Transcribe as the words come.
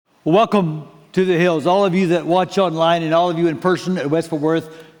Welcome to the Hills, all of you that watch online and all of you in person at West Fort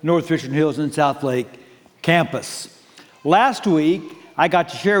Worth, North Richland Hills, and South Lake campus. Last week, I got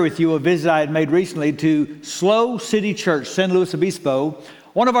to share with you a visit I had made recently to Slow City Church, San Luis Obispo,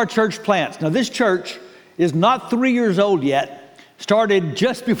 one of our church plants. Now, this church is not 3 years old yet, started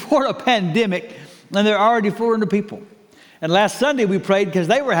just before a pandemic, and there are already 400 people. And last Sunday we prayed because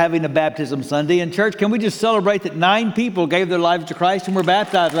they were having a baptism Sunday in church. Can we just celebrate that 9 people gave their lives to Christ and were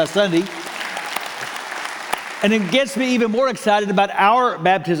baptized last Sunday? And it gets me even more excited about our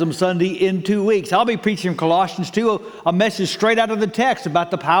baptism Sunday in 2 weeks. I'll be preaching from Colossians 2, a message straight out of the text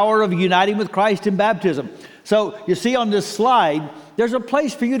about the power of uniting with Christ in baptism. So you see on this slide, there's a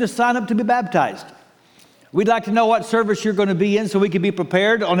place for you to sign up to be baptized. We'd like to know what service you're going to be in so we can be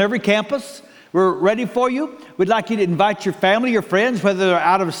prepared on every campus. We're ready for you. We'd like you to invite your family, your friends, whether they're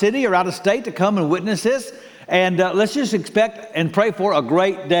out of city or out of state, to come and witness this. And let's just expect and pray for a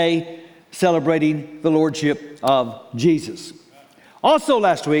great day celebrating the Lordship of Jesus. Also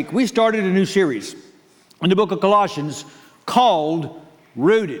last week, we started a new series in the book of Colossians called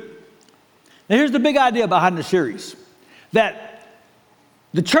Rooted. Now here's the big idea behind the series, that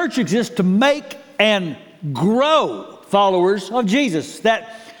the church exists to make and grow followers of Jesus,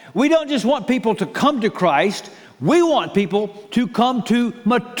 that we don't just want people to come to Christ, we want people to come to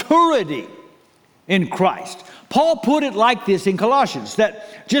maturity in Christ. Paul put it like this in Colossians,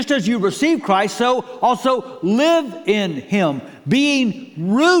 that just as you receive Christ, so also live in Him, being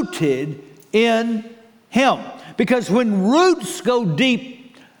rooted in Him. Because when roots go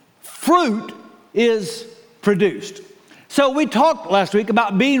deep, fruit is produced. So we talked last week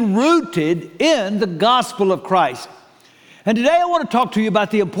about being rooted in the gospel of Christ. And today I want to talk to you about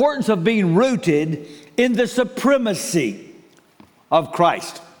the importance of being rooted in the supremacy of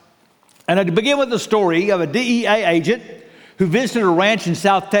Christ. And I begin with the story of a DEA agent who visited a ranch in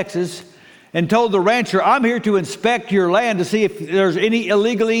South Texas and told the rancher, "I'm here to inspect your land to see if there's any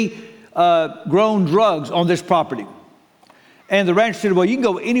illegally grown drugs on this property." And the rancher said, "Well, you can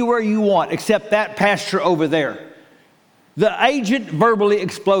go anywhere you want except that pasture over there." The agent verbally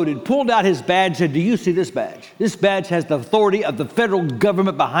exploded, pulled out his badge, and said, "Do you see this badge? This badge has the authority of the federal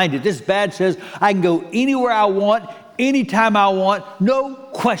government behind it. This badge says I can go anywhere I want, anytime I want, no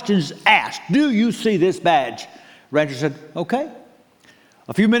questions asked. Do you see this badge?" Rancher said, "Okay."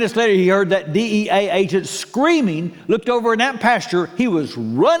 A few minutes later, he heard that DEA agent screaming, looked over in that pasture. He was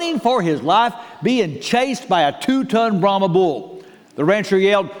running for his life, being chased by a 2-ton Brahma bull. The rancher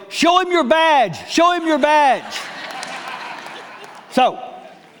yelled, "Show him your badge! Show him your badge!" So,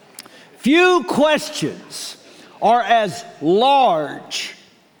 few questions are as large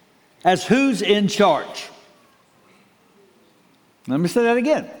as who's in charge. Let me say that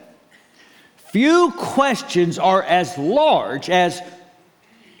again. Few questions are as large as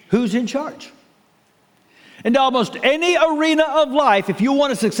who's in charge. In almost any arena of life, if you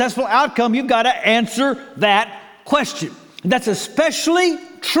want a successful outcome, you've got to answer that question. And that's especially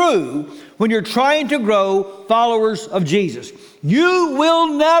true when you're trying to grow followers of Jesus. You will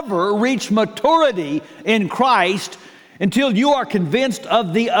never reach maturity in Christ until you are convinced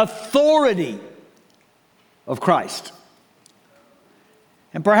of the authority of Christ.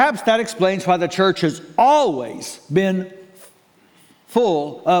 And perhaps that explains why the church has always been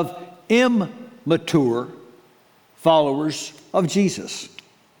full of immature followers of Jesus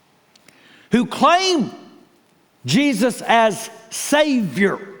who claim Jesus as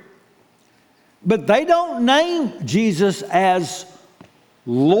Savior, but they don't name Jesus as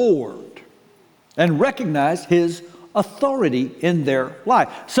Lord and recognize His authority in their life.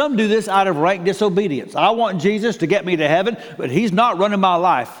 Some do this out of rank disobedience. I want Jesus to get me to heaven, but He's not running my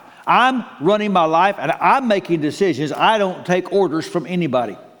life. I'm running my life and I'm making decisions. I don't take orders from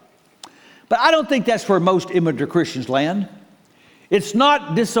anybody. But I don't think that's where most immature Christians land. It's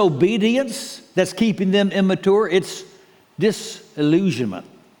not disobedience that's keeping them immature. It's disillusionment.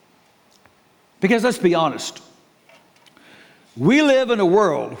 Because let's be honest, we live in a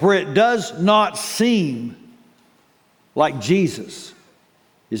world where it does not seem like Jesus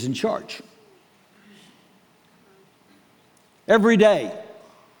is in charge. Every day,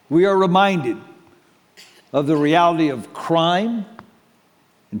 we are reminded of the reality of crime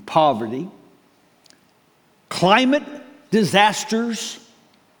and poverty, climate disasters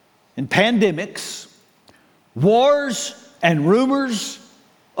and pandemics, wars and rumors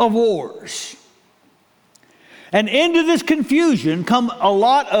of wars. And into this confusion come a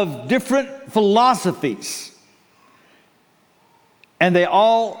lot of different philosophies. And they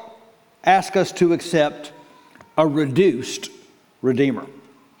all ask us to accept a reduced Redeemer.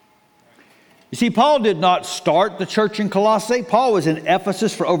 You see, Paul did not start the church in Colossae. Paul was in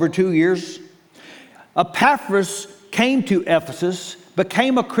Ephesus for over 2 years. Epaphras came to Ephesus,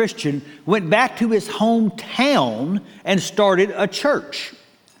 became a Christian, went back to his hometown and started a church.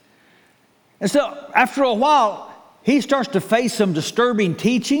 And so after a while, he starts to face some disturbing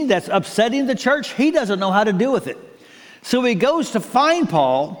teaching that's upsetting the church. He doesn't know how to deal with it. So he goes to find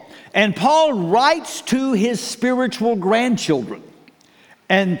Paul, and Paul writes to his spiritual grandchildren.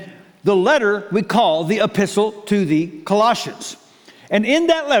 And the letter we call the Epistle to the Colossians. And in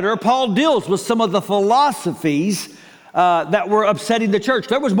that letter, Paul deals with some of the philosophies that were upsetting the church.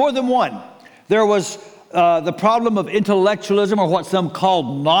 There was more than one. There was the problem of intellectualism, or what some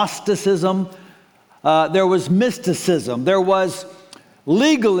called Gnosticism. There was mysticism. There was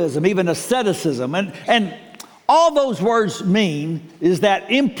legalism, even asceticism. And all those words mean is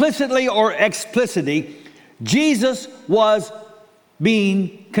that implicitly or explicitly, Jesus was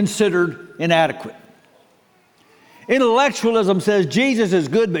being considered inadequate. Intellectualism says Jesus is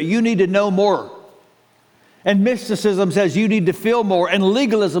good, but you need to know more. And mysticism says you need to feel more. And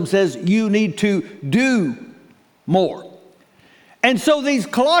legalism says you need to do more. And so these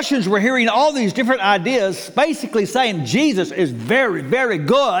Colossians were hearing all these different ideas, basically saying Jesus is very, very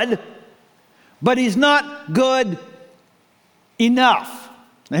good, but he's not good enough.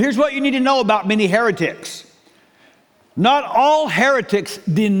 Now here's what you need to know about many heretics. Not all heretics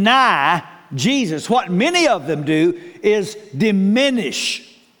deny Jesus. What many of them do is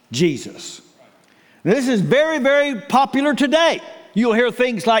diminish Jesus. Now, this is very, very popular today. You'll hear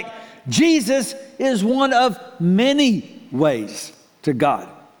things like, Jesus is one of many ways to God.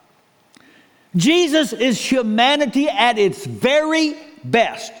 Jesus is humanity at its very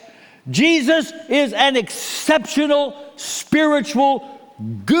best. Jesus is an exceptional spiritual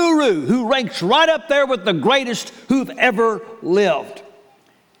guru who ranks right up there with the greatest who've ever lived.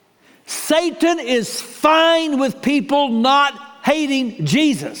 Satan is fine with people not hating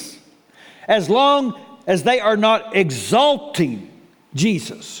Jesus as long as they are not exalting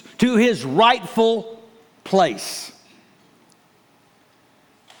Jesus to his rightful place.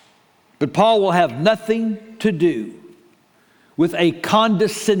 But Paul will have nothing to do with a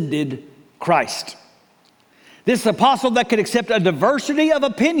condescended Christ. This apostle that could accept a diversity of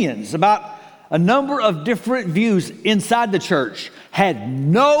opinions about a number of different views inside the church had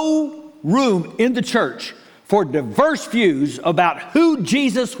no room in the church for diverse views about who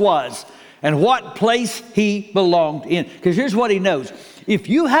Jesus was and what place he belonged in. Because here's what he knows. If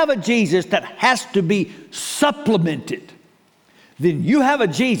you have a Jesus that has to be supplemented, then you have a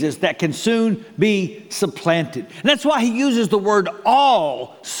Jesus that can soon be supplanted. And that's why he uses the word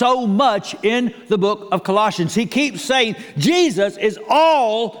all so much in the book of Colossians. He keeps saying, Jesus is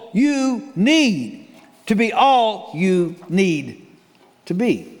all you need to be all you need to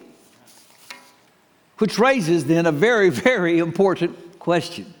be. Which raises then a very, very important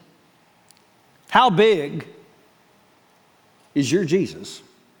question. How big is your Jesus?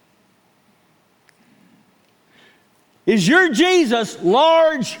 Is your Jesus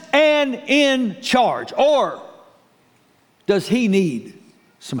large and in charge? Or does he need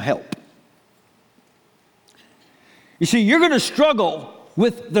some help? You see, you're going to struggle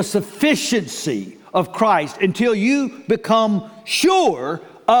with the sufficiency of Christ until you become sure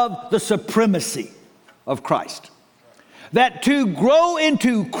of the supremacy of Christ. That to grow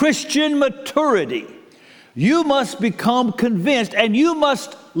into Christian maturity, you must become convinced and you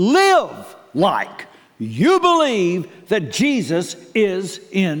must live like you believe that Jesus is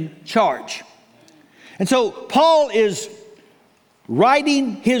in charge. And so Paul is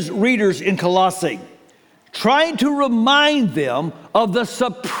writing his readers in Colossae, trying to remind them of the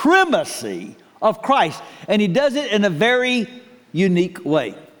supremacy of Christ. And he does it in a very unique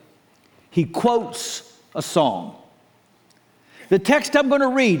way. He quotes a song. The text I'm going to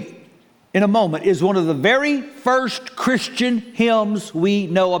read in a moment is one of the very first Christian hymns we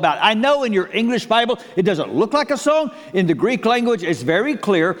know about. I know in your English Bible, it doesn't look like a song. In the Greek language, it's very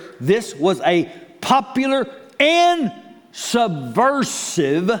clear. This was a popular and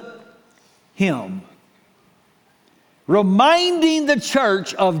subversive hymn, reminding the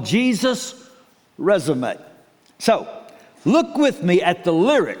church of Jesus' resume. So, look with me at the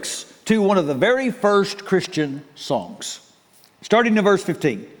lyrics to one of the very first Christian songs. Starting in verse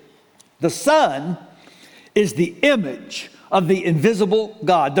 15. The Son is the image of the invisible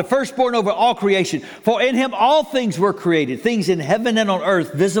God, the firstborn over all creation. For in him all things were created, things in heaven and on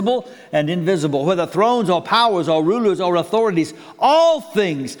earth, visible and invisible, whether thrones or powers or rulers or authorities. All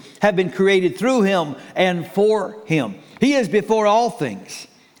things have been created through him and for him. He is before all things,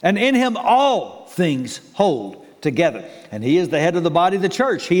 and in him all things hold together. And he is the head of the body of the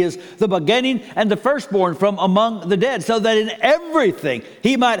church. He is the beginning and the firstborn from among the dead, so that in everything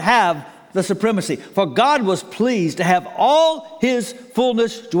he might have the supremacy. For God was pleased to have all his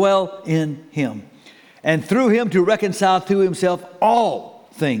fullness dwell in him, and through him to reconcile to himself all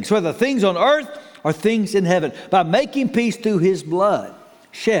things, whether things on earth or things in heaven, by making peace through his blood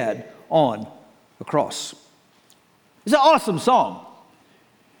shed on the cross. It's an awesome song.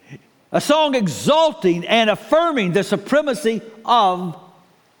 A song exalting and affirming the supremacy of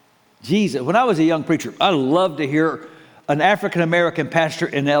Jesus. When I was a young preacher, I loved to hear an African-American pastor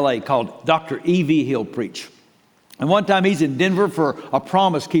in L.A. called Dr. E.V. Hill preach. And one time he's in Denver for a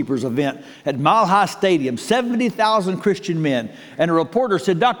Promise Keepers event at Mile High Stadium, 70,000 Christian men. And a reporter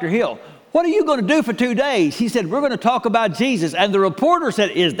said, Dr. Hill, what are you going to do for 2 days? He said, we're going to talk about Jesus. And the reporter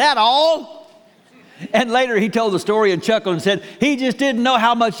said, is that all? And later he told the story and chuckled and said, he just didn't know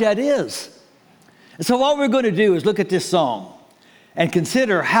how much that is. And so what we're going to do is look at this song and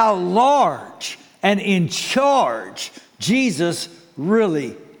consider how large and in charge Jesus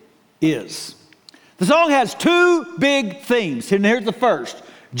really is. The song has two big themes, and here's the first.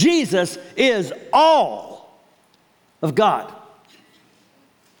 Jesus is all of God.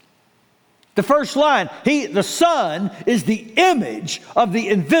 The first line, the Son is the image of the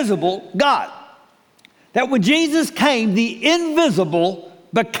invisible God. That when Jesus came, the invisible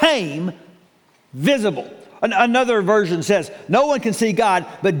became visible. Another version says, no one can see God,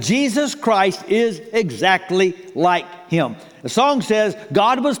 but Jesus Christ is exactly like him. The song says,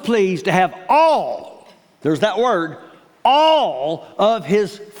 God was pleased to have all, there's that word, all of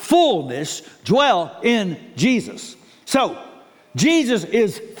his fullness dwell in Jesus. So, Jesus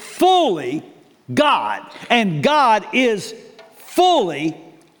is fully God, and God is fully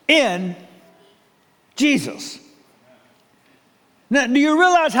in Jesus. Now, do you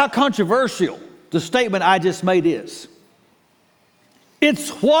realize how controversial the statement I just made is? It's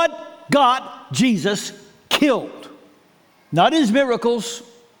what got Jesus killed. Not his miracles,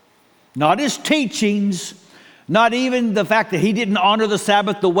 not his teachings, not even the fact that he didn't honor the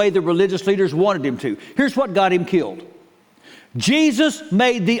Sabbath the way the religious leaders wanted him to. Here's what got him killed. Jesus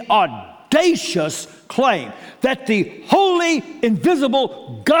made the audacious claim that the holy,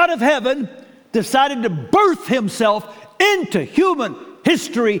 invisible God of heaven decided to birth himself into human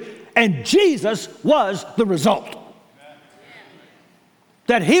history, and Jesus was the result.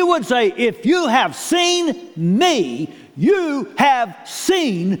 That he would say, if you have seen me, you have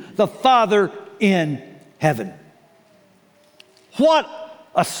seen the Father in heaven. What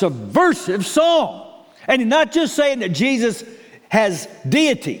a subversive song. And he's not just saying that Jesus has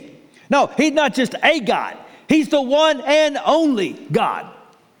deity. No, he's not just a God. He's the one and only God.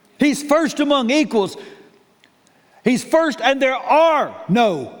 He's first among equals. He's first, and there are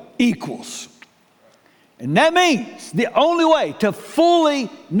no equals. And that means the only way to fully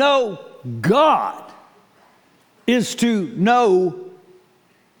know God is to know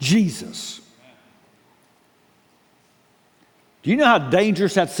Jesus. Do you know how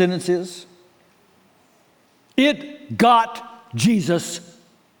dangerous that sentence is? It got Jesus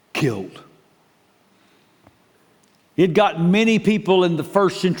killed. It got many people in the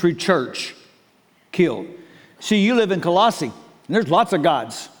first century church killed. See, you live in Colossae, and there's lots of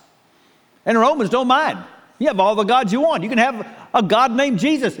gods. And the Romans don't mind. You have all the gods you want. You can have a God named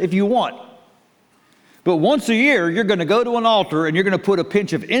Jesus if you want. But once a year, you're going to go to an altar, and you're going to put a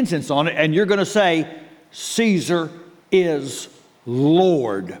pinch of incense on it, and you're going to say, Caesar is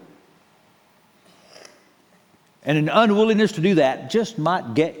Lord. And an unwillingness to do that just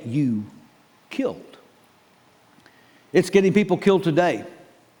might get you killed. It's getting people killed today.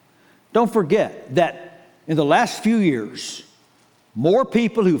 Don't forget that in the last few years, more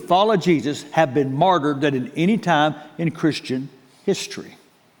people who follow Jesus have been martyred than in any time in Christian history.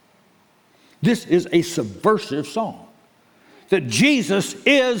 This is a subversive song. That Jesus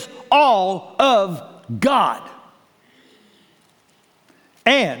is all of God.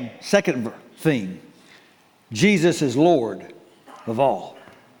 And second theme, Jesus is Lord of all.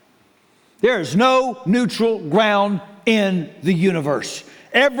 There is no neutral ground in the universe.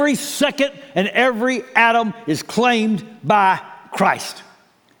 Every second and every atom is claimed by Christ.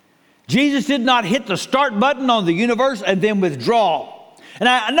 Jesus did not hit the start button on the universe and then withdraw. And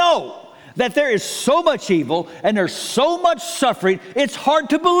I know that there is so much evil and there's so much suffering, it's hard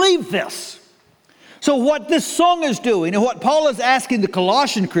to believe this. So what this song is doing and what Paul is asking the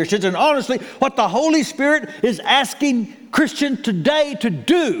Colossian Christians, and honestly what the Holy Spirit is asking Christians today to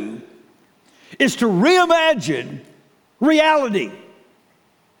do, is to reimagine reality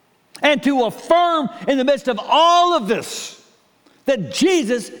and to affirm in the midst of all of this that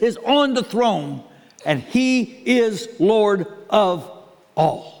Jesus is on the throne And He is Lord of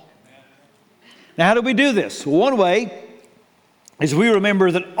all. Now, how do we do this? Well, one way is we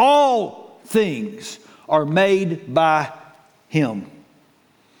remember that all things are made by Him.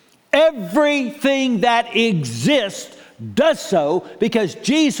 Everything that exists does so because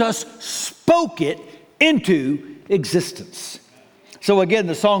Jesus spoke it into existence. So again,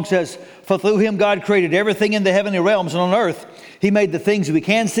 the song says, for through Him God created everything in the heavenly realms and on earth. He made the things we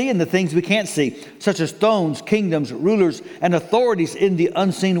can see and the things we can't see, such as thrones, kingdoms, rulers, and authorities in the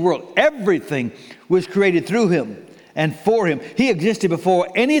unseen world. Everything was created through Him and for Him. He existed before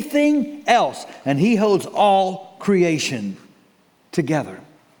anything else, and He holds all creation together.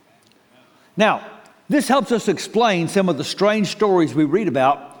 Now, this helps us explain some of the strange stories we read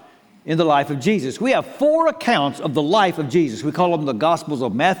about in the life of Jesus. We have 4 accounts of the life of Jesus. We call them the Gospels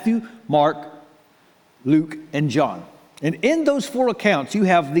of Matthew, Mark, Luke, and John. And in those 4 accounts, you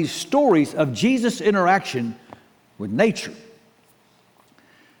have these stories of Jesus' interaction with nature.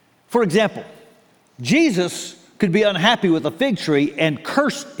 For example, Jesus could be unhappy with a fig tree and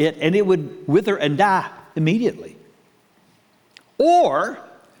curse it, and it would wither and die immediately. Or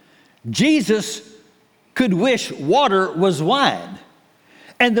Jesus could wish water was wine,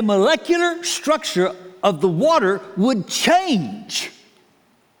 and the molecular structure of the water would change.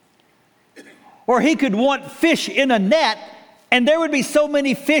 Or He could want fish in a net, and there would be so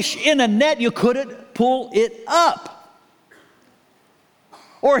many fish in a net you couldn't pull it up.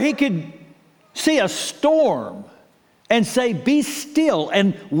 Or He could see a storm and say, be still,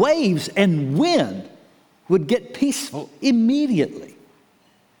 and waves and wind would get peaceful immediately.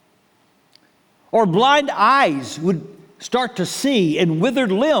 Or blind eyes would start to see, and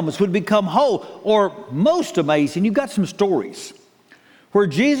withered limbs would become whole. Or most amazing, you've got some stories where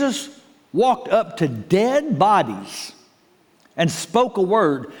Jesus walked up to dead bodies and spoke a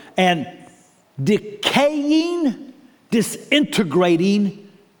word, and decaying, disintegrating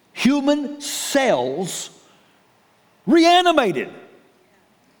human cells reanimated.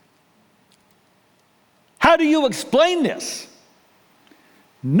 How do you explain this?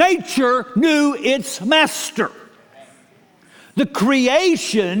 Nature knew its master. The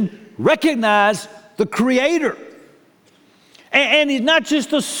creation recognized the Creator. And He's not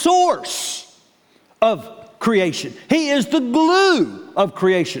just the source of creation. He is the glue of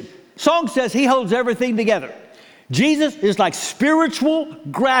creation. Song says He holds everything together. Jesus is like spiritual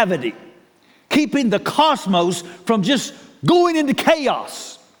gravity, keeping the cosmos from just going into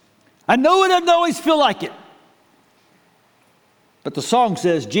chaos. I know it doesn't always feel like it. But the song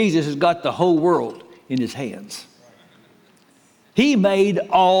says Jesus has got the whole world in His hands. He made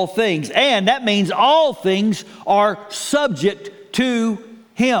all things, and that means all things are subject to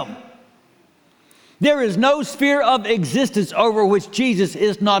Him. There is no sphere of existence over which Jesus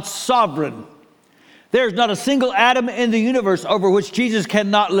is not sovereign. There's not a single atom in the universe over which Jesus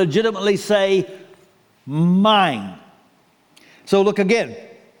cannot legitimately say, mine. So look again.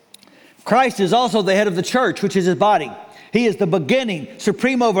 Christ is also the head of the church, which is His body. He is the beginning,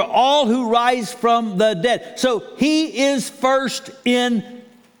 supreme over all who rise from the dead. So He is first in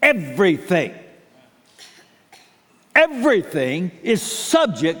everything. Everything is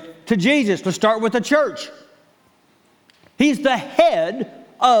subject to Jesus. Let's start with the church. He's the head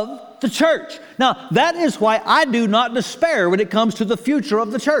of the church. Now, that is why I do not despair when it comes to the future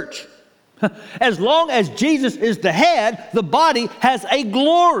of the church. As long as Jesus is the head, the body has a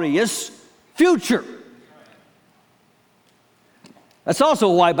glorious future. That's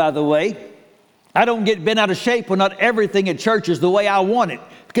also why, by the way, I don't get bent out of shape when not everything at church is the way I want it,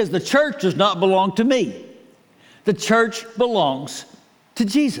 because the church does not belong to me. The church belongs to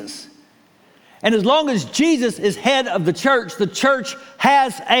Jesus. And as long as Jesus is head of the church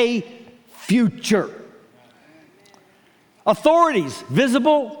has a future. Authorities,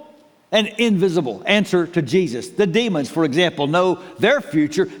 visible and invisible, answer to Jesus. The demons, for example, know their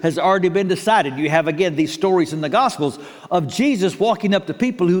future has already been decided. You have, again, these stories in the Gospels of Jesus walking up to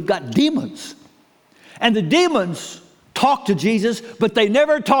people who've got demons. And the demons talk to Jesus, but they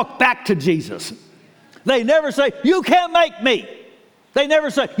never talk back to Jesus. They never say, you can't make me. They never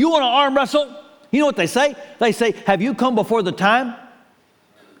say, you want to arm wrestle? You know what they say? They say, have you come before the time?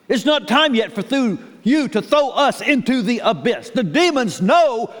 It's not time yet for you to throw us into the abyss. The demons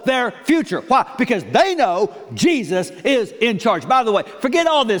know their future. Why? Because they know Jesus is in charge. By the way, forget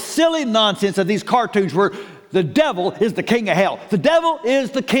all this silly nonsense of these cartoons where the devil is the king of hell. The devil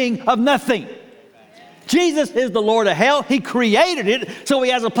is the king of nothing. Jesus is the Lord of hell. He created it, so He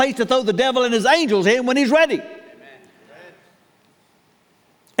has a place to throw the devil and his angels in when He's ready.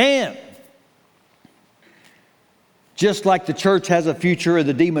 And just like the church has a future and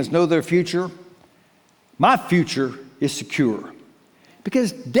the demons know their future, My future is secure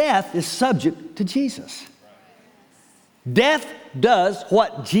because death is subject to Jesus. Death does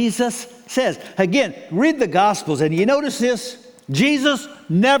what Jesus says. Again, read the Gospels and you notice this. Jesus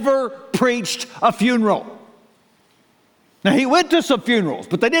never preached a funeral. Now, he went to some funerals,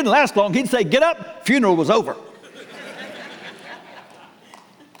 but they didn't last long. He'd say, get up, funeral was over.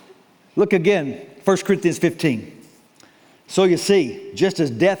 Look again, 1 Corinthians 15. So you see, just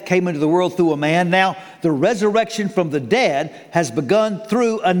as death came into the world through a man, now the resurrection from the dead has begun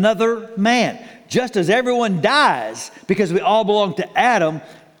through another man. Just as everyone dies because we all belong to Adam,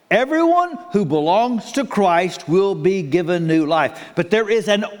 everyone who belongs to Christ will be given new life. But there is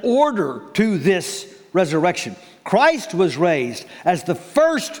an order to this resurrection. Christ was raised as the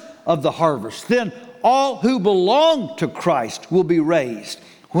first of the harvest. Then all who belong to Christ will be raised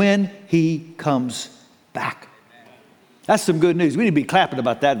when he comes back. That's some good news. We need to be clapping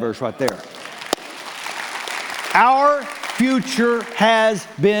about that verse right there. Our future has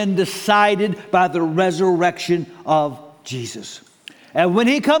been decided by the resurrection of Jesus. And when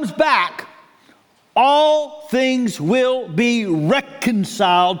he comes back, all things will be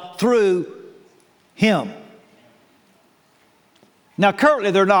reconciled through him. Now,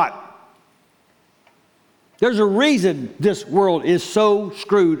 currently they're not. There's a reason this world is so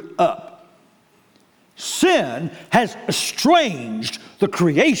screwed up. Sin has estranged the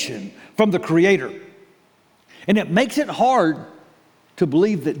creation from the Creator. And it makes it hard to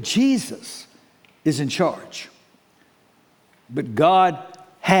believe that Jesus is in charge. But God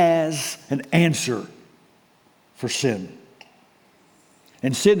has an answer for sin.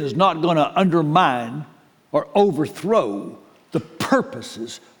 And sin is not going to undermine or overthrow the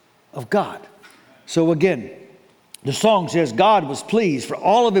purposes of God. So again, the song says, God was pleased for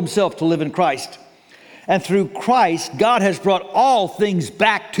all of himself to live in Christ. And through Christ, God has brought all things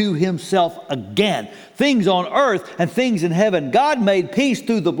back to himself again. Things on earth and things in heaven. God made peace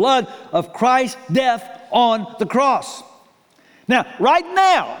through the blood of Christ's death on the cross. Now, right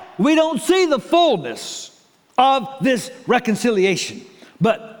now, we don't see the fullness of this reconciliation,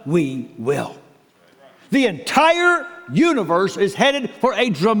 but we will. The entire universe is headed for a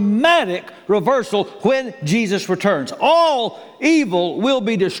dramatic reversal when Jesus returns. All evil will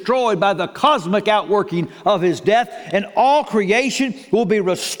be destroyed by the cosmic outworking of his death, and all creation will be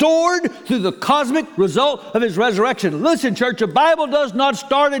restored through the cosmic result of his resurrection. Listen, church, the Bible does not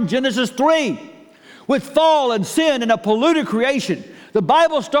start in Genesis 3 with fall and sin and a polluted creation. The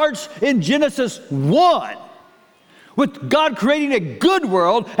Bible starts in Genesis 1. With God creating a good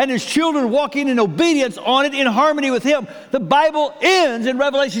world and his children walking in obedience on it in harmony with him. The Bible ends in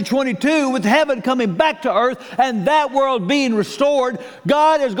Revelation 22 with heaven coming back to earth and that world being restored.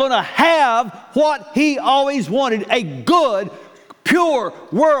 God is going to have what he always wanted, a good, pure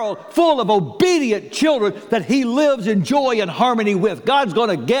world full of obedient children that he lives in joy and harmony with. God's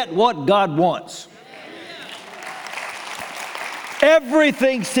going to get what God wants.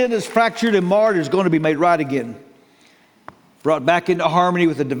 Everything sin has fractured and marred is going to be made right again. Brought back into harmony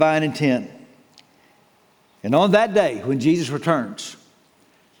with the divine intent. And on that day, when Jesus returns,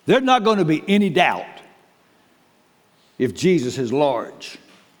 there's not going to be any doubt if Jesus is large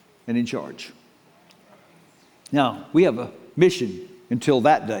and in charge. Now, we have a mission until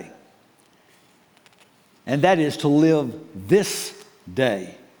that day. And that is to live this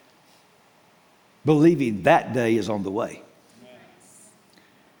day, believing that day is on the way.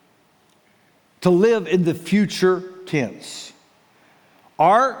 To live in the future tense.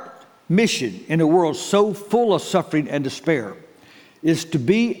 Our mission in a world so full of suffering and despair is to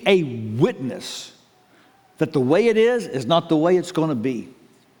be a witness that the way it is not the way it's going to be.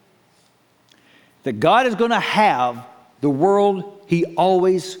 That God is going to have the world he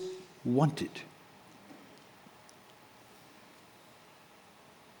always wanted.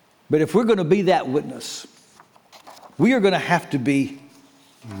 But if we're going to be that witness, we are going to have to be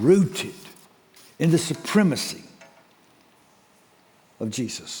rooted in the supremacy of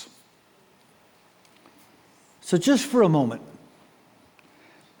Jesus. So just for a moment,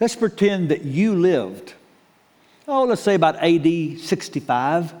 let's pretend that you lived, let's say about AD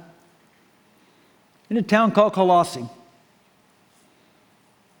 65, in a town called Colossae.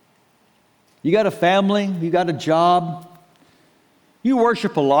 You got a family, you got a job, you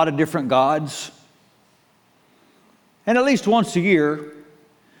worship a lot of different gods, and at least once a year,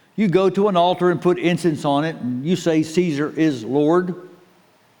 you go to an altar and put incense on it, and you say Caesar is Lord.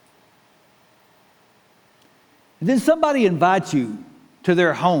 And then somebody invites you to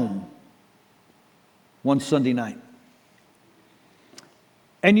their home one Sunday night.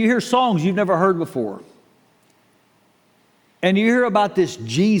 And you hear songs you've never heard before. And you hear about this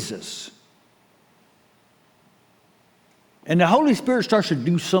Jesus And the Holy Spirit starts to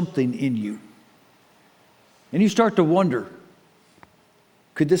do something in you. And you start to wonder,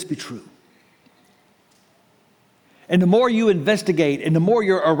 could this be true? And the more you investigate and the more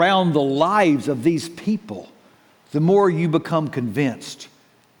you're around the lives of these people, the more you become convinced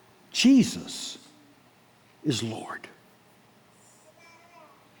Jesus is Lord.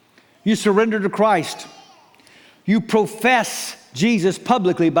 You surrender to Christ. You profess Jesus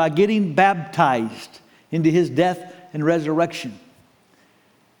publicly by getting baptized into his death and resurrection.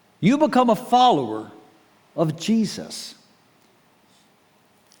 You become a follower of Jesus.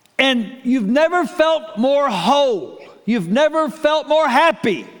 And you've never felt more whole. You've never felt more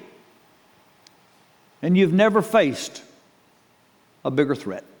happy. And you've never faced a bigger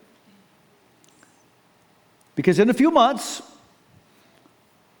threat. Because in a few months,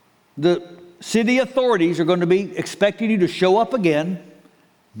 the city authorities are going to be expecting you to show up again,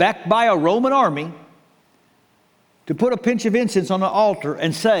 backed by a Roman army, to put a pinch of incense on the altar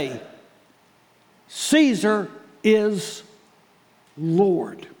and say, Caesar is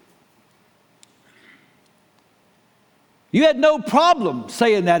Lord. You had no problem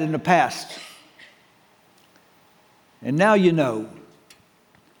saying that in the past. And now you know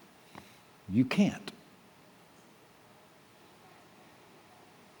you can't.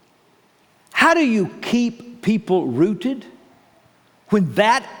 How do you keep people rooted when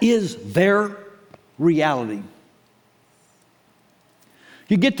that is their reality?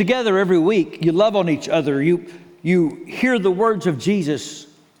 You get together every week, you love on each other, you hear the words of Jesus,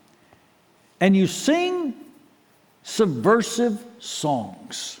 and you sing subversive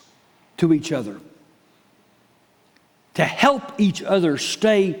songs to each other to help each other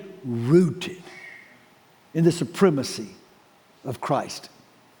stay rooted in the supremacy of Christ.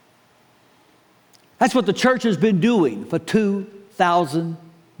 That's what the church has been doing for 2,000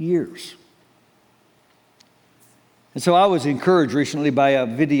 years. And so I was encouraged recently by a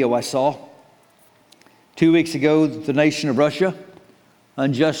video I saw. 2 weeks ago, the nation of Russia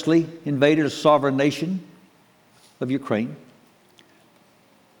unjustly invaded a sovereign nation of Ukraine.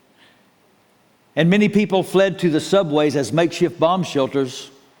 And many people fled to the subways as makeshift bomb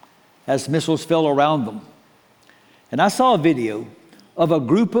shelters as missiles fell around them. And I saw a video of a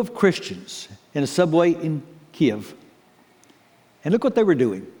group of Christians in a subway in Kiev. And look what they were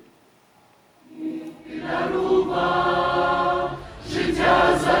doing.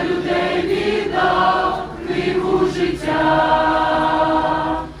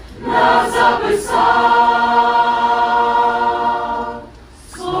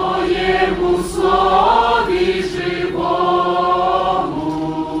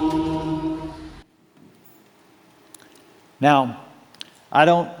 Now, I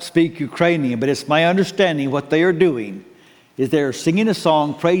don't speak Ukrainian, but it's my understanding what they are doing is they're singing a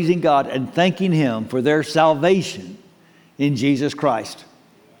song, praising God and thanking Him for their salvation in Jesus Christ.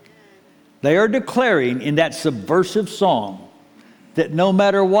 They are declaring in that subversive song that no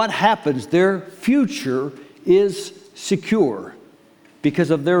matter what happens, their future is secure because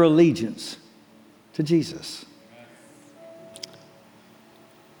of their allegiance to Jesus.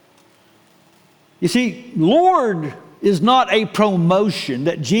 You see, Lord is not a promotion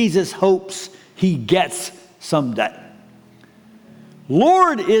that Jesus hopes he gets someday.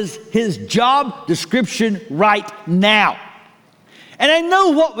 Lord is his job description right now. And I know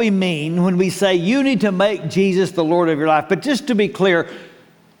what we mean when we say you need to make Jesus the Lord of your life. But just to be clear,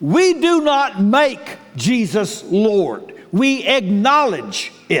 we do not make Jesus Lord. We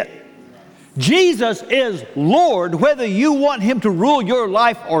acknowledge it. Jesus is Lord whether you want him to rule your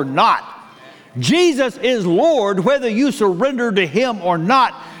life or not. Jesus is Lord whether you surrender to him or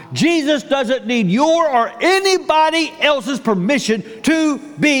not. Jesus doesn't need your or anybody else's permission to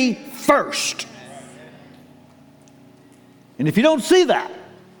be first. And if you don't see that,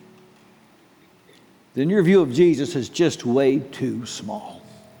 then your view of Jesus is just way too small.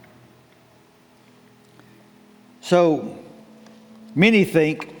 So many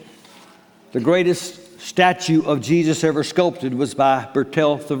think the greatest statue of Jesus ever sculpted was by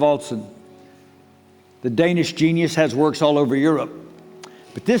Bertel Thorvaldsen. The Danish genius has works all over Europe.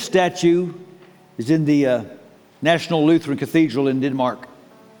 But this statue is in the National Lutheran Cathedral in Denmark.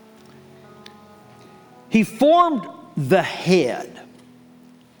 He formed the head.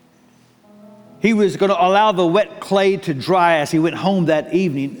 He was going to allow the wet clay to dry as he went home that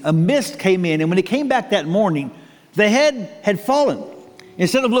evening. A mist came in, and when he came back that morning, the head had fallen.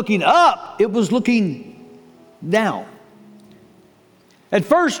 Instead of looking up, it was looking down. At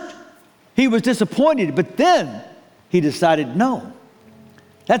first, he was disappointed, but then he decided, no,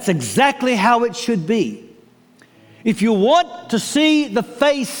 that's exactly how it should be. If you want to see the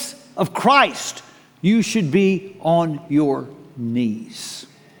face of Christ, You should be on your knees.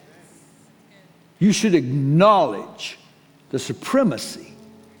 You should acknowledge the supremacy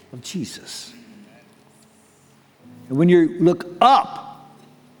of Jesus. And when you look up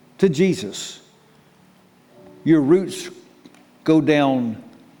to Jesus, your roots go down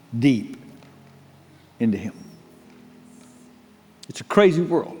deep into Him. It's a crazy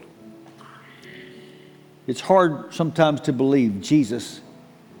world. It's hard sometimes to believe Jesus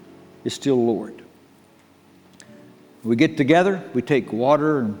is still Lord. We get together, we take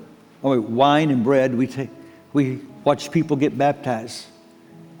water and wine and bread, we watch people get baptized.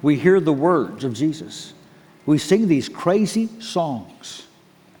 We hear the words of Jesus. We sing these crazy songs.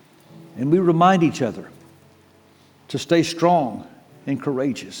 And we remind each other to stay strong and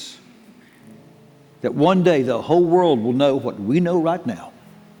courageous. That one day the whole world will know what we know right now.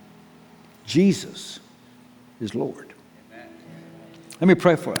 Jesus is Lord. Amen. Let me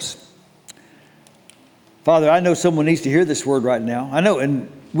pray for us. Father, I know someone needs to hear this word right now. I know,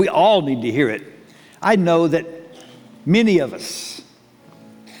 and we all need to hear it. I know that many of us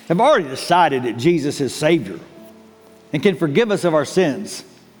have already decided that Jesus is Savior and can forgive us of our sins.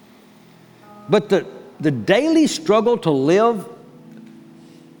 But the daily struggle to live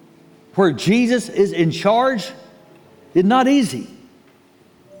where Jesus is in charge is not easy.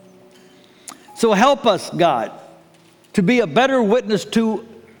 So help us, God, to be a better witness to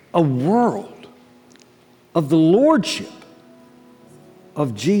a world of the Lordship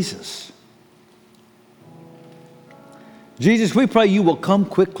of Jesus. Jesus, we pray you will come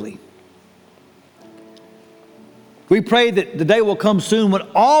quickly. We pray that the day will come soon when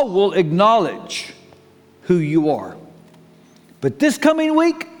all will acknowledge who you are. But this coming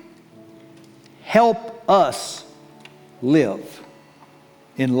week, help us live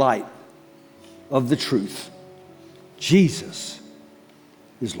in light of the truth. Jesus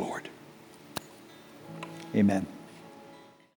is Lord. Amen.